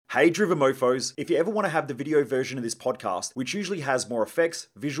Hey Driven Mofos, if you ever want to have the video version of this podcast, which usually has more effects,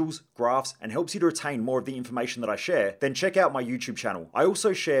 visuals, graphs, and helps you to retain more of the information that I share, then check out my YouTube channel. I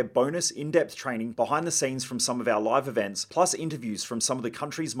also share bonus in-depth training behind the scenes from some of our live events, plus interviews from some of the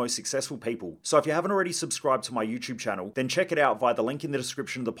country's most successful people. So if you haven't already subscribed to my YouTube channel, then check it out via the link in the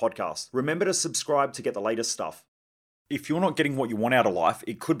description of the podcast. Remember to subscribe to get the latest stuff. If you're not getting what you want out of life,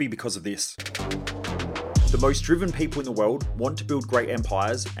 it could be because of this. The most driven people in the world want to build great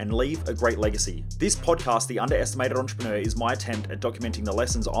empires and leave a great legacy. This podcast, The Underestimated Entrepreneur, is my attempt at documenting the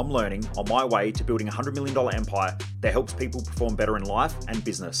lessons I'm learning on my way to building a $100 million empire that helps people perform better in life and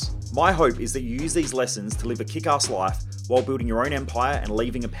business. My hope is that you use these lessons to live a kick-ass life while building your own empire and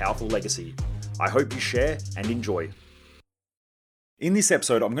leaving a powerful legacy. I hope you share and enjoy. In this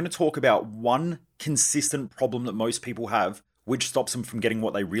episode, I'm going to talk about one consistent problem that most people have, which stops them from getting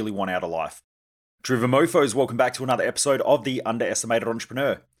what they really want out of life. Driven Mofos, welcome back to another episode of The Underestimated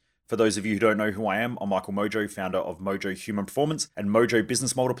Entrepreneur. For those of you who don't know who I am, I'm Michael Mojo, founder of Mojo Human Performance and Mojo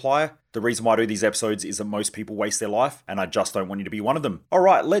Business Multiplier. The reason why I do these episodes is that most people waste their life, and I just don't want you to be one of them. All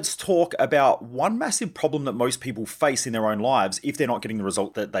right, let's talk about one massive problem that most people face in their own lives if they're not getting the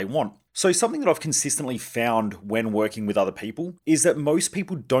result that they want. So something that I've consistently found when working with other people is that most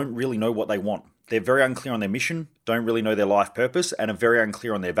people don't really know what they want. They're very unclear on their mission, don't really know their life purpose, and are very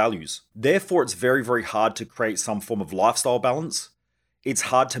unclear on their values. Therefore, it's very, very hard to create some form of lifestyle balance. It's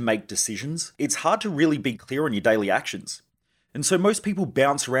hard to make decisions. It's hard to really be clear on your daily actions. And so most people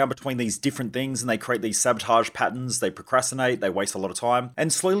bounce around between these different things and they create these sabotage patterns, they procrastinate, they waste a lot of time,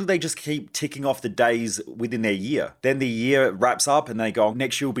 and slowly they just keep ticking off the days within their year. Then the year wraps up and they go,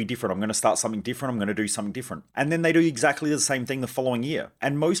 next year will be different. I'm going to start something different. I'm going to do something different. And then they do exactly the same thing the following year.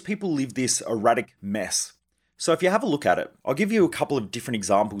 And most people live this erratic mess. So if you have a look at it, I'll give you a couple of different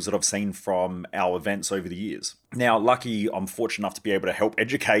examples that I've seen from our events over the years. Now, lucky, I'm fortunate enough to be able to help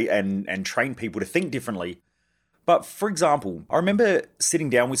educate and train people to think differently. But for example, I remember sitting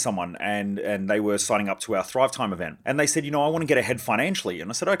down with someone and they were signing up to our Thrive Time event. And they said, I want to get ahead financially.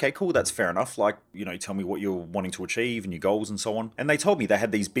 And I said, okay, cool, that's fair enough. Like, tell me what you're wanting to achieve and your goals and so on. And they told me they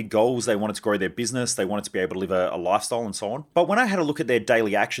had these big goals. They wanted to grow their business. They wanted to be able to live a lifestyle and so on. But when I had a look at their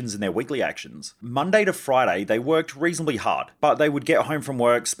daily actions and their weekly actions, Monday to Friday, they worked reasonably hard. But they would get home from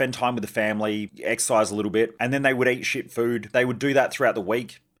work, spend time with the family, exercise a little bit, and then they would eat shit food. They would do that throughout the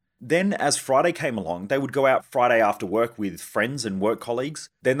week. Then as Friday came along, they would go out Friday after work with friends and work colleagues.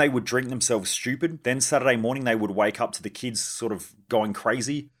 Then they would drink themselves stupid. Then Saturday morning, they would wake up to the kids sort of going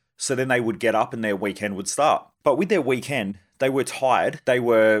crazy. So then they would get up and their weekend would start. But with their weekend, they were tired. They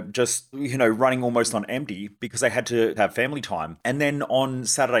were just, running almost on empty because they had to have family time. And then on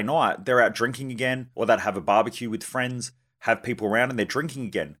Saturday night, they're out drinking again, or they'd have a barbecue with friends, have people around and they're drinking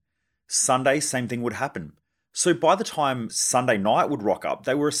again. Sunday, same thing would happen. So by the time Sunday night would rock up,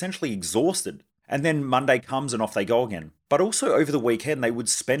 they were essentially exhausted. And then Monday comes and off they go again. But also over the weekend, they would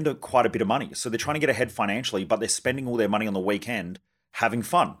spend quite a bit of money. So they're trying to get ahead financially, but they're spending all their money on the weekend having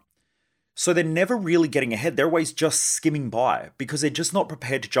fun. So they're never really getting ahead. They're always just skimming by because they're just not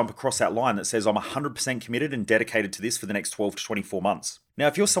prepared to jump across that line that says, I'm 100% committed and dedicated to this for the next 12 to 24 months. Now,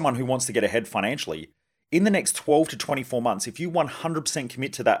 if you're someone who wants to get ahead financially, in the next 12 to 24 months, if you 100%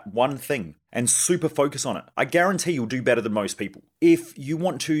 commit to that one thing and super focus on it, I guarantee you'll do better than most people. If you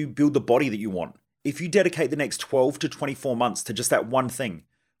want to build the body that you want, if you dedicate the next 12 to 24 months to just that one thing,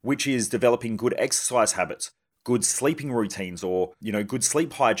 which is developing good exercise habits, good sleeping routines, or, good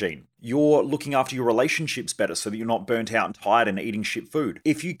sleep hygiene, you're looking after your relationships better so that you're not burnt out and tired and eating shit food.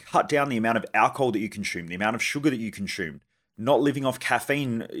 If you cut down the amount of alcohol that you consume, the amount of sugar that you consume, not living off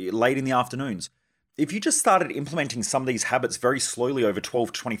caffeine late in the afternoons, if you just started implementing some of these habits very slowly over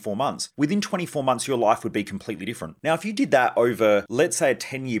 12 to 24 months, within 24 months, your life would be completely different. Now, if you did that over, let's say, a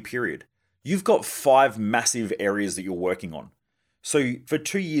 10-year period, you've got 5 massive areas that you're working on. So for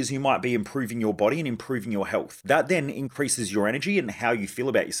 2 years, you might be improving your body and improving your health. That then increases your energy and how you feel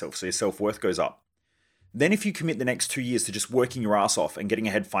about yourself. So your self-worth goes up. Then if you commit the next 2 years to just working your ass off and getting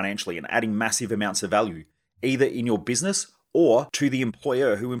ahead financially and adding massive amounts of value, either in your business or to the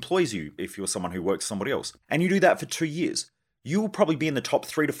employer who employs you if you're someone who works for somebody else. And you do that for 2 years. You will probably be in the top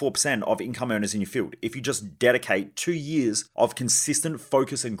 3 to 4% of income earners in your field if you just dedicate 2 years of consistent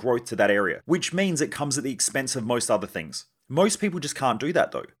focus and growth to that area, which means it comes at the expense of most other things. Most people just can't do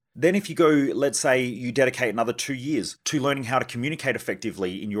that though. Then if you go, let's say you dedicate another 2 years to learning how to communicate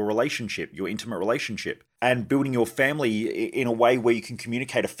effectively in your relationship, your intimate relationship, and building your family in a way where you can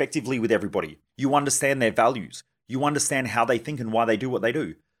communicate effectively with everybody. You understand their values. You understand how they think and why they do what they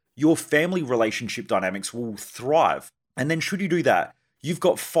do. Your family relationship dynamics will thrive. And then should you do that, you've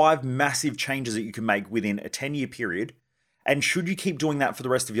got 5 massive changes that you can make within a 10-year period And should you keep doing that for the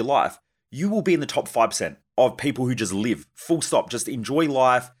rest of your life, you will be in the top 5% of people who just live, full stop, just enjoy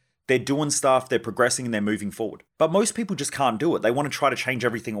life. They're doing stuff, they're progressing, and they're moving forward. But most people just can't do it. They want to try to change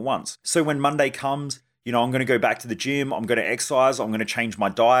everything at once. So when Monday comes, I'm going to go back to the gym, I'm going to exercise, I'm going to change my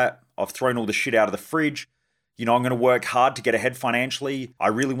diet, I've thrown all the shit out of the fridge, I'm going to work hard to get ahead financially, I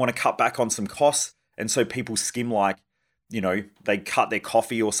really want to cut back on some costs. And so people skim they cut their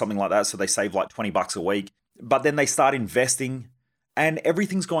coffee or something like that, so they save like $20 a week. But then they start investing, and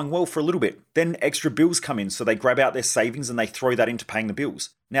everything's going well for a little bit. Then extra bills come in, so they grab out their savings and they throw that into paying the bills.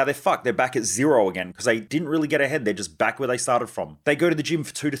 Now they're fucked. They're back at zero again because they didn't really get ahead. They're just back where they started from. They go to the gym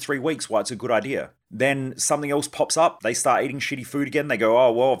for 2 to 3 weeks. Why it's a good idea. Then something else pops up. They start eating shitty food again. They go,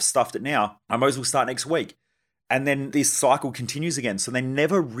 oh, well, I've stuffed it now. I might as well start next week. And then this cycle continues again. So they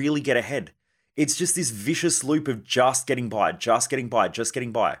never really get ahead. It's just this vicious loop of just getting by, just getting by, just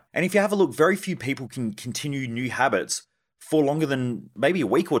getting by. And if you have a look, very few people can continue new habits for longer than maybe a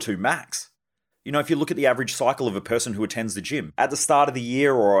week or two max. If you look at the average cycle of a person who attends the gym, at the start of the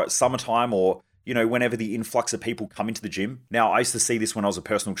year or at summertime or, whenever the influx of people come into the gym. Now, I used to see this when I was a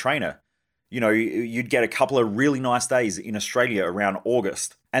personal trainer. You'd get a couple of really nice days in Australia around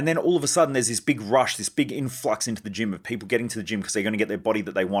August. And then all of a sudden there's this big rush, this big influx into the gym of people getting to the gym because they're going to get their body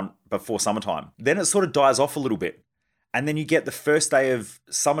that they want before summertime. Then it sort of dies off a little bit. And then you get the first day of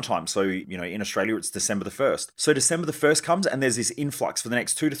summertime. So, in Australia, it's December the 1st. So December the 1st comes and there's this influx for the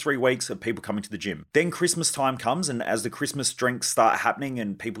next 2 to 3 weeks of people coming to the gym. Then Christmas time comes, and as the Christmas drinks start happening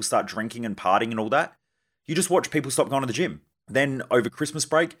and people start drinking and partying and all that, you just watch people stop going to the gym. Then over Christmas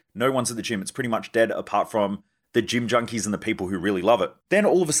break, no one's at the gym. It's pretty much dead apart from the gym junkies and the people who really love it. Then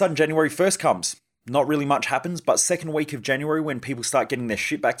all of a sudden, January 1st comes. Not really much happens, but second week of January, when people start getting their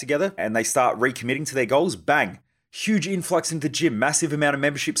shit back together and they start recommitting to their goals, bang. Huge influx into the gym, massive amount of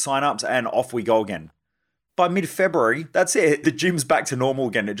membership signups, and off we go again. By mid-February, that's it. The gym's back to normal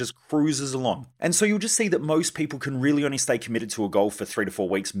again. It just cruises along. And so you'll just see that most people can really only stay committed to a goal for 3 to 4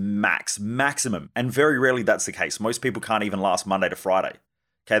 weeks maximum. And very rarely that's the case. Most people can't even last Monday to Friday.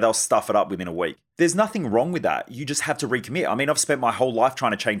 Okay, they'll stuff it up within a week. There's nothing wrong with that. You just have to recommit. I mean, I've spent my whole life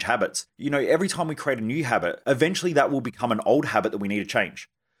trying to change habits. Every time we create a new habit, eventually that will become an old habit that we need to change.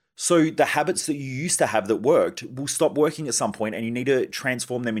 So the habits that you used to have that worked will stop working at some point, and you need to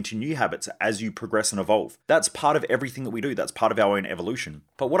transform them into new habits as you progress and evolve. That's part of everything that we do. That's part of our own evolution.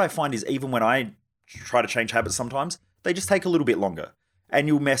 But what I find is even when I try to change habits sometimes, they just take a little bit longer. And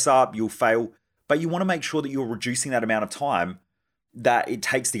you'll mess up, you'll fail, but you want to make sure that you're reducing that amount of time that it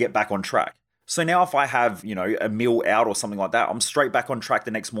takes to get back on track. So now if I have, a meal out or something like that, I'm straight back on track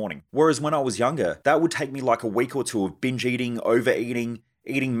the next morning. Whereas when I was younger, that would take me like a week or two of binge eating, overeating,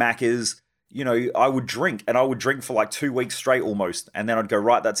 eating Maccas. I would drink, and I would drink for like 2 weeks straight almost. And then I'd go,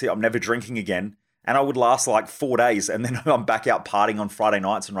 right, that's it. I'm never drinking again. And I would last like 4 days. And then I'm back out partying on Friday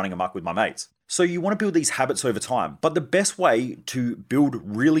nights and running amok with my mates. So you want to build these habits over time. But the best way to build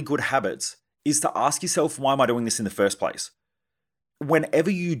really good habits is to ask yourself, why am I doing this in the first place? Whenever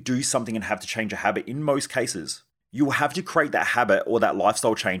you do something and have to change a habit, in most cases, you will have to create that habit or that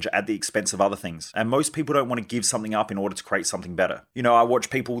lifestyle change at the expense of other things. And most people don't want to give something up in order to create something better. I watch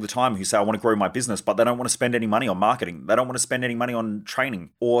people all the time who say, I want to grow my business, but they don't want to spend any money on marketing. They don't want to spend any money on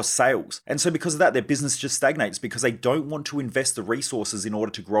training or sales. And so because of that, their business just stagnates because they don't want to invest the resources in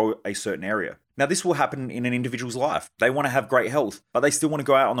order to grow a certain area. Now, this will happen in an individual's life. They want to have great health, but they still want to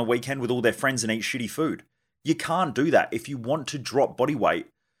go out on the weekend with all their friends and eat shitty food. You can't do that. If you want to drop body weight,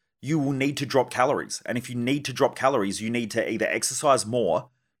 you will need to drop calories. And if you need to drop calories, you need to either exercise more,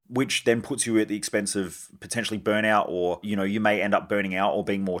 which then puts you at the expense of potentially burnout, or, you may end up burning out or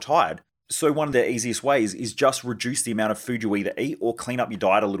being more tired. So one of the easiest ways is just reduce the amount of food you either eat or clean up your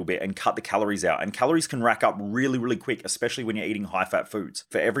diet a little bit and cut the calories out. And calories can rack up really, really quick, especially when you're eating high-fat foods.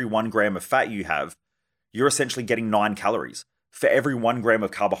 For every 1 gram of fat you have, you're essentially getting 9 calories. For every 1 gram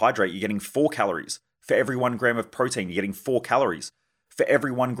of carbohydrate, you're getting 4 calories. For every 1 gram of protein, you're getting 4 calories. For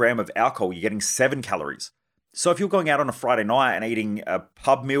every 1 gram of alcohol, you're getting 7 calories. So if you're going out on a Friday night and eating a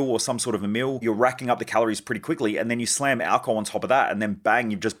pub meal or some sort of a meal, you're racking up the calories pretty quickly, and then you slam alcohol on top of that, and then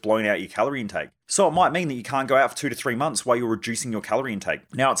bang, you've just blown out your calorie intake. So it might mean that you can't go out for 2 to 3 months while you're reducing your calorie intake.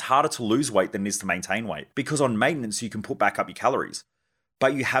 Now, it's harder to lose weight than it is to maintain weight, because on maintenance, you can put back up your calories.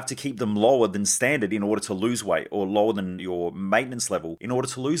 But you have to keep them lower than standard in order to lose weight, or lower than your maintenance level in order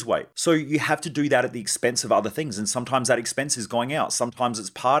to lose weight. So you have to do that at the expense of other things. And sometimes that expense is going out. Sometimes it's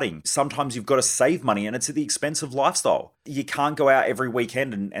partying. Sometimes you've got to save money, and it's at the expense of lifestyle. You can't go out every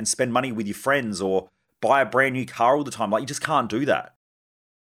weekend and spend money with your friends or buy a brand new car all the time. Like, you just can't do that.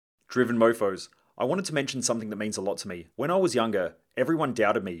 Driven mofos. I wanted to mention something that means a lot to me. When I was younger, Everyone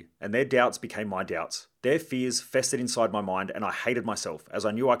doubted me, and their doubts became my doubts. Their fears festered inside my mind, and I hated myself, as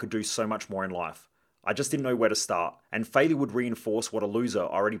I knew I could do so much more in life. I just didn't know where to start, and failure would reinforce what a loser I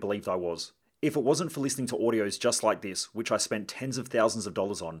already believed I was. If it wasn't for listening to audios just like this, which I spent tens of thousands of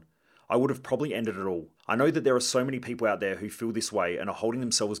dollars on, I would have probably ended it all. I know that there are so many people out there who feel this way and are holding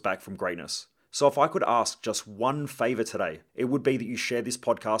themselves back from greatness. So if I could ask just one favor today, it would be that you share this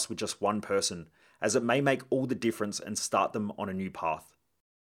podcast with just one person, as it may make all the difference and start them on a new path.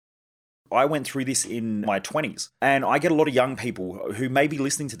 I went through this in my 20s, and I get a lot of young people who may be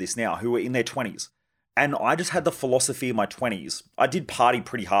listening to this now who are in their 20s. And I just had the philosophy in my 20s. I did party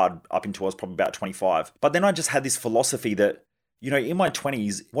pretty hard up until I was probably about 25. But then I just had this philosophy that, in my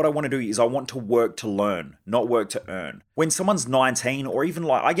 20s, what I want to do is I want to work to learn, not work to earn. When someone's 19, or even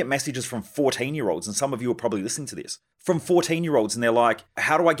I get messages from 14-year-olds, and some of you are probably listening to this, from 14-year-olds, and they're like,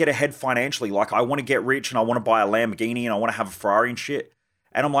 how do I get ahead financially? I want to get rich and I want to buy a Lamborghini and I want to have a Ferrari and shit.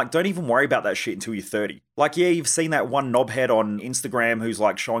 And I'm like, don't even worry about that shit until you're 30. Yeah, you've seen that one knobhead on Instagram who's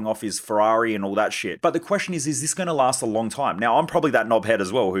showing off his Ferrari and all that shit. But the question is this going to last a long time? Now, I'm probably that knobhead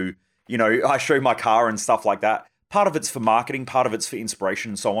as well who, I show my car and stuff like that. Part of it's for marketing, part of it's for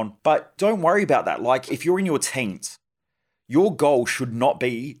inspiration and so on. But don't worry about that. If you're in your teens, your goal should not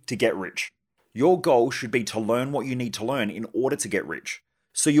be to get rich. Your goal should be to learn what you need to learn in order to get rich.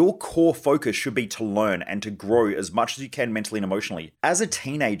 So your core focus should be to learn and to grow as much as you can mentally and emotionally. As a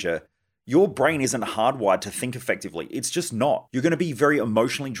teenager, your brain isn't hardwired to think effectively. It's just not. You're going to be very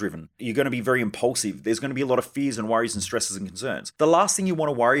emotionally driven. You're going to be very impulsive. There's going to be a lot of fears and worries and stresses and concerns. The last thing you want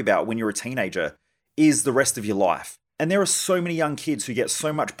to worry about when you're a teenager is the rest of your life. And there are so many young kids who get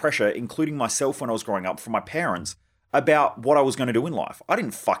so much pressure, including myself when I was growing up, from my parents about what I was going to do in life. I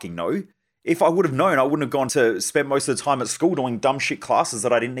didn't fucking know. If I would have known, I wouldn't have gone to spend most of the time at school doing dumb shit classes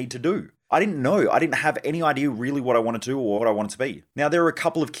that I didn't need to do. I didn't know. I didn't have any idea really what I wanted to do or what I wanted to be. Now, there are a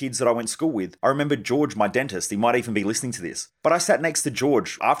couple of kids that I went to school with. I remember George, my dentist. He might even be listening to this. But I sat next to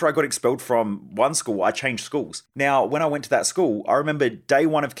George. After I got expelled from one school, I changed schools. Now, when I went to that school, I remember day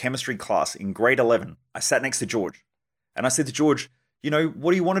one of chemistry class in grade 11. I sat next to George. And I said to George,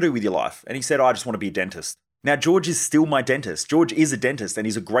 what do you want to do with your life? And he said, I just want to be a dentist. Now, George is still my dentist. George is a dentist and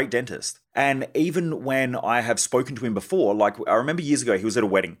he's a great dentist. And even when I have spoken to him before, I remember years ago, he was at a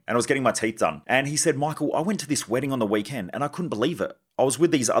wedding and I was getting my teeth done. And he said, Michael, I went to this wedding on the weekend and I couldn't believe it. I was with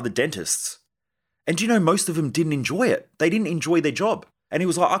these other dentists. And most of them didn't enjoy it. They didn't enjoy their job. And he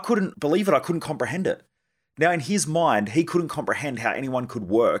was like, I couldn't believe it. I couldn't comprehend it. Now, in his mind, he couldn't comprehend how anyone could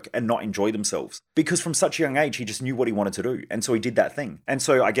work and not enjoy themselves. Because from such a young age, he just knew what he wanted to do. And so he did that thing. And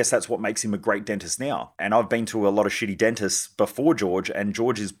so I guess that's what makes him a great dentist now. And I've been to a lot of shitty dentists before George, and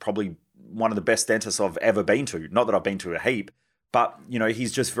George is probably one of the best dentists I've ever been to. Not that I've been to a heap, but,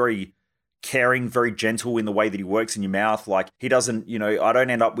 he's just very caring, very gentle in the way that he works in your mouth. He doesn't, I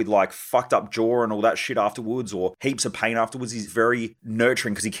don't end up with fucked up jaw and all that shit afterwards or heaps of pain afterwards. He's very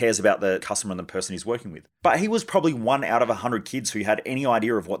nurturing because he cares about the customer and the person he's working with. But he was probably 1 out of 100 kids who had any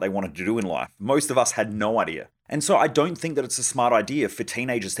idea of what they wanted to do in life. Most of us had no idea. And so I don't think that it's a smart idea for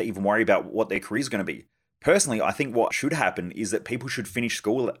teenagers to even worry about what their career is going to be. Personally, I think what should happen is that people should finish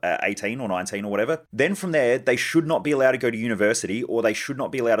school at 18 or 19 or whatever. Then from there, they should not be allowed to go to university or they should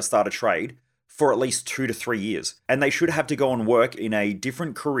not be allowed to start a trade for at least 2 to 3 years. And they should have to go and work in a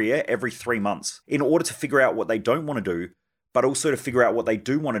different career every 3 months in order to figure out what they don't want to do, but also to figure out what they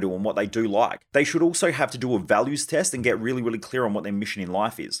do want to do and what they do like. They should also have to do a values test and get really, really clear on what their mission in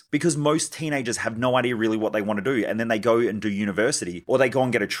life is. Because most teenagers have no idea really what they want to do. And then they go and do university or they go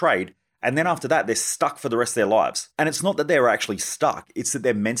and get a trade. And then after that, they're stuck for the rest of their lives. And it's not that they're actually stuck. It's that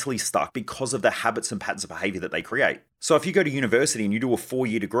they're mentally stuck because of the habits and patterns of behavior that they create. So if you go to university and you do a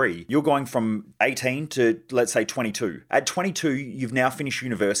 4-year degree, you're going from 18 to, let's say, 22. At 22, you've now finished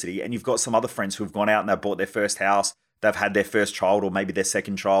university and you've got some other friends who have gone out and they've bought their first house. They've had their first child or maybe their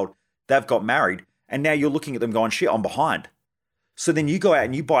second child. They've got married. And now you're looking at them going, shit, I'm behind. So then you go out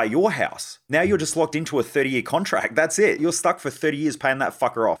and you buy your house. Now you're just locked into a 30-year contract. That's it. You're stuck for 30 years paying that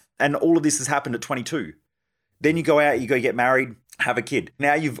fucker off. And all of this has happened at 22. Then you go out, you go get married, have a kid.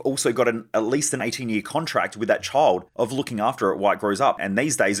 Now you've also got at least an 18-year contract with that child of looking after it while it grows up. And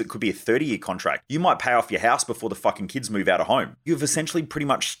these days it could be a 30-year contract. You might pay off your house before the fucking kids move out of home. You've essentially pretty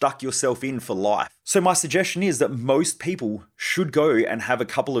much stuck yourself in for life. So my suggestion is that most people should go and have a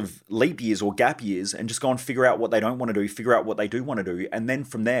couple of leap years or gap years and just go and figure out what they don't want to do, figure out what they do want to do, and then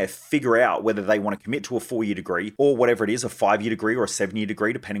from there figure out whether they want to commit to a 4-year degree or whatever it is, a 5-year degree or a 7-year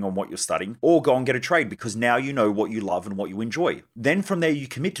degree, depending on what you're studying, or go and get a trade because now you know what you love and what you enjoy. Then from there you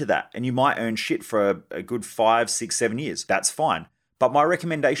commit to that and you might earn shit for a good 5, 6, 7 years. That's fine. But my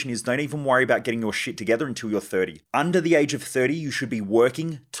recommendation is don't even worry about getting your shit together until you're 30. Under the age of 30, you should be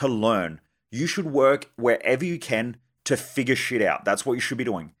working to learn. You should work wherever you can to figure shit out. That's what you should be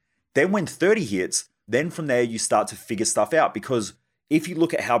doing. Then when 30 hits, then from there you start to figure stuff out, because if you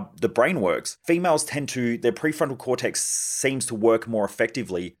look at how the brain works, females tend to, their prefrontal cortex seems to work more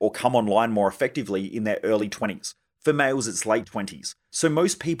effectively or come online more effectively in their early 20s. For males, it's late 20s. So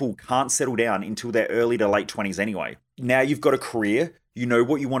most people can't settle down until their early to late 20s anyway. Now you've got a career, you know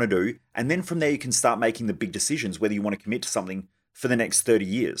what you want to do, and then from there you can start making the big decisions whether you want to commit to something for the next 30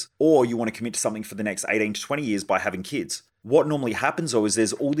 years, or you want to commit to something for the next 18 to 20 years by having kids. What normally happens though is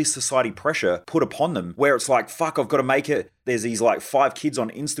there's all this society pressure put upon them where it's like, fuck, I've got to make it. There's these like 5 kids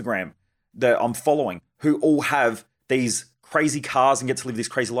on Instagram that I'm following who all have these crazy cars and get to live this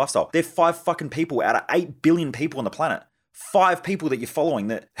crazy lifestyle. They're 5 fucking people out of 8 billion people on the planet. 5 people that you're following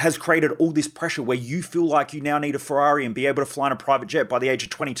that has created all this pressure where you feel like you now need a Ferrari and be able to fly in a private jet by the age of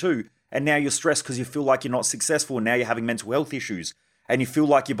 22. And now you're stressed because you feel like you're not successful, and now you're having mental health issues and you feel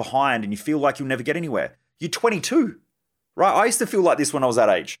like you're behind and you feel like you'll never get anywhere. You're 22, right? I used to feel like this when I was that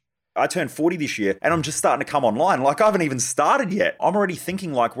age. I turned 40 this year and I'm just starting to come online. Like I haven't even started yet. I'm already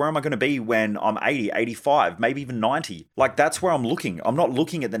thinking like, where am I going to be when I'm 80, 85, maybe even 90? Like that's where I'm looking. I'm not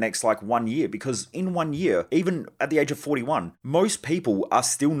looking at the next like 1 year, because in 1 year, even at the age of 41, most people are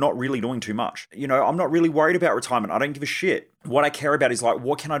still not really doing too much. You know, I'm not really worried about retirement. I don't give a shit. What I care about is like,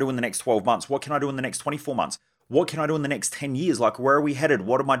 what can I do in the next 12 months? What can I do in the next 24 months? What can I do in the next 10 years? Like, where are we headed?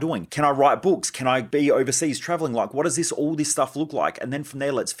 What am I doing? Can I write books? Can I be overseas traveling? Like, what does all this stuff look like? And then from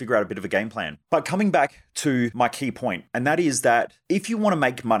there, let's figure out a bit of a game plan. But coming back to my key point, and that is that if you want to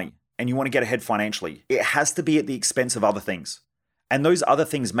make money and you want to get ahead financially, it has to be at the expense of other things. And those other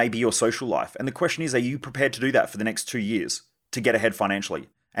things may be your social life. And the question is, are you prepared to do that for the next 2 years to get ahead financially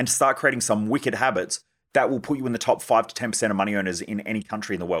and to start creating some wicked habits that will put you in the top 5 to 10% of money earners in any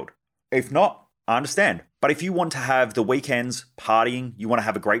country in the world? If not, I understand. But if you want to have the weekends partying, you want to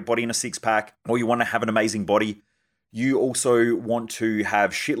have a great body and a 6-pack, or you want to have an amazing body, you also want to have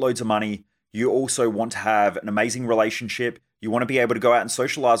shitloads of money, you also want to have an amazing relationship, you want to be able to go out and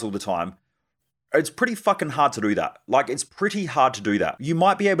socialize all the time, it's pretty fucking hard to do that. Like, it's pretty hard to do that. You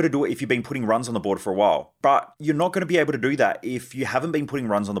might be able to do it if you've been putting runs on the board for a while, but you're not going to be able to do that if you haven't been putting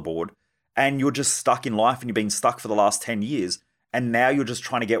runs on the board and you're just stuck in life and you've been stuck for the last 10 years. And now you're just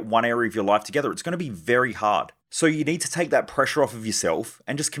trying to get one area of your life together. It's going to be very hard. So you need to take that pressure off of yourself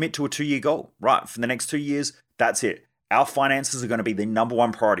and just commit to a 2-year goal. Right, for the next 2 years, that's it. Our finances are going to be the number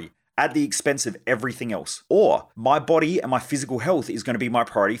one priority at the expense of everything else. Or my body and my physical health is going to be my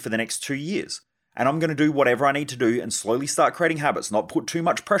priority for the next 2 years. And I'm going to do whatever I need to do and slowly start creating habits, not put too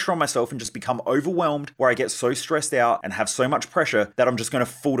much pressure on myself and just become overwhelmed where I get so stressed out and have so much pressure that I'm just going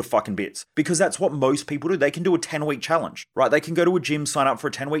to fall to fucking bits. Because that's what most people do. They can do a 10-week challenge, right? They can go to a gym, sign up for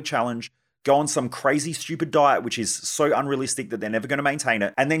a 10-week challenge, go on some crazy stupid diet, which is so unrealistic that they're never going to maintain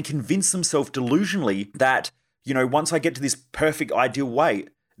it, and then convince themselves delusionally that, you know, once I get to this perfect ideal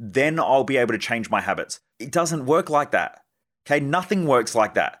weight, then I'll be able to change my habits. It doesn't work like that. Okay, nothing works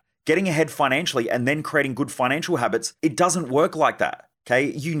like that. Getting ahead financially and then creating good financial habits, it doesn't work like that. Okay,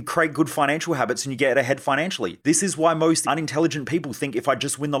 you can create good financial habits and you get ahead financially. This is why most unintelligent people think if I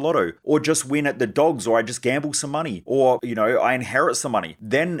just win the lotto or just win at the dogs or I just gamble some money or, you know, I inherit some money,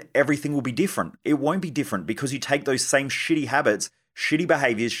 then everything will be different. It won't be different because you take those same shitty habits, shitty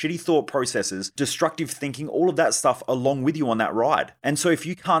behaviors, shitty thought processes, destructive thinking, all of that stuff along with you on that ride. And so if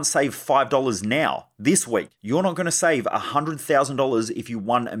you can't save $5 now, this week, you're not going to save $100,000 if you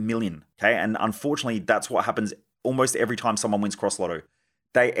won $1 million. Okay. And unfortunately, that's what happens almost every time someone wins cross lotto.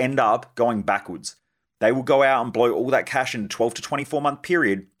 They end up going backwards. They will go out and blow all that cash in a 12 to 24 month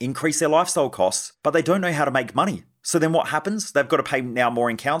period, increase their lifestyle costs, but they don't know how to make money. So then what happens? They've got to pay now more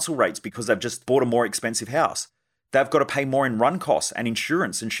in council rates because they've just bought a more expensive house. They've got to pay more in run costs and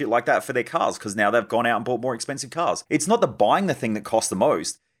insurance and shit like that for their cars because now they've gone out and bought more expensive cars. It's not the buying the thing that costs the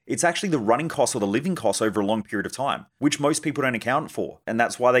most. It's actually the running costs or the living costs over a long period of time, which most people don't account for. And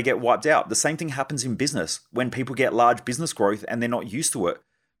that's why they get wiped out. The same thing happens in business. When people get large business growth and they're not used to it,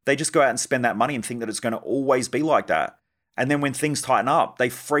 they just go out and spend that money and think that it's going to always be like that. And then when things tighten up, they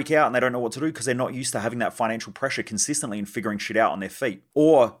freak out and they don't know what to do because they're not used to having that financial pressure consistently and figuring shit out on their feet.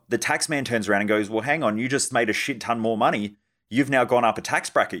 Or the tax man turns around and goes, well, hang on, you just made a shit ton more money. You've now gone up a tax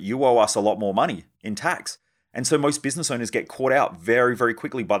bracket. You owe us a lot more money in tax. And so most business owners get caught out very, very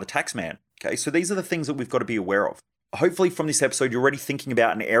quickly by the tax man. Okay, so these are the things that we've got to be aware of. Hopefully from this episode, you're already thinking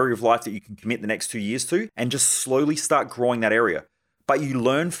about an area of life that you can commit the next 2 years to and just slowly start growing that area. But you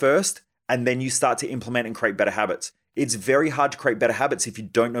learn first and then you start to implement and create better habits. It's very hard to create better habits if you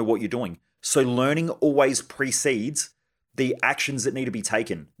don't know what you're doing. So learning always precedes the actions that need to be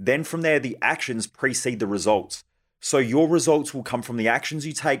taken. Then from there, the actions precede the results. So your results will come from the actions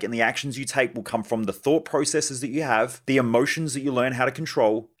you take, and the actions you take will come from the thought processes that you have, the emotions that you learn how to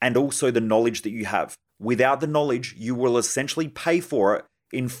control, and also the knowledge that you have. Without the knowledge, you will essentially pay for it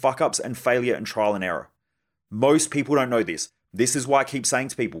in fuck-ups and failure and trial and error. Most people don't know this. This is why I keep saying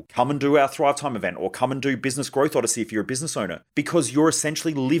to people, come and do our Thrive Time event or come and do Business Growth Odyssey if you're a business owner, because you're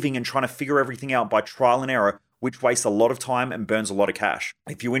essentially living and trying to figure everything out by trial and error, which wastes a lot of time and burns a lot of cash.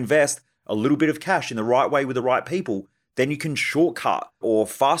 If you invest a little bit of cash in the right way with the right people, then you can shortcut or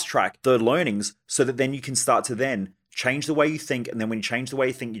fast track the learnings so that then you can start to then change the way you think. And then when you change the way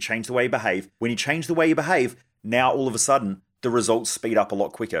you think, you change the way you behave. When you change the way you behave, now all of a sudden, the results speed up a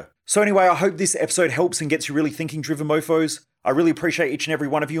lot quicker. So anyway, I hope this episode helps and gets you really thinking, Driven Mofos. I really appreciate each and every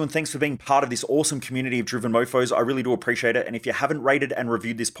one of you, and thanks for being part of this awesome community of Driven Mofos. I really do appreciate it. And if you haven't rated and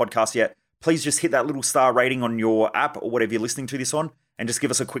reviewed this podcast yet, please just hit that little star rating on your app or whatever you're listening to this on, and just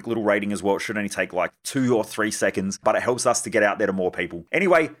give us a quick little rating as well. It should only take like 2 or 3 seconds, but it helps us to get out there to more people.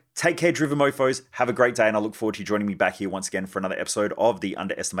 Anyway, take care, Driven Mofos. Have a great day, and I look forward to you joining me back here once again for another episode of The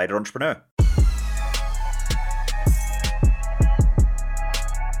Underestimated Entrepreneur.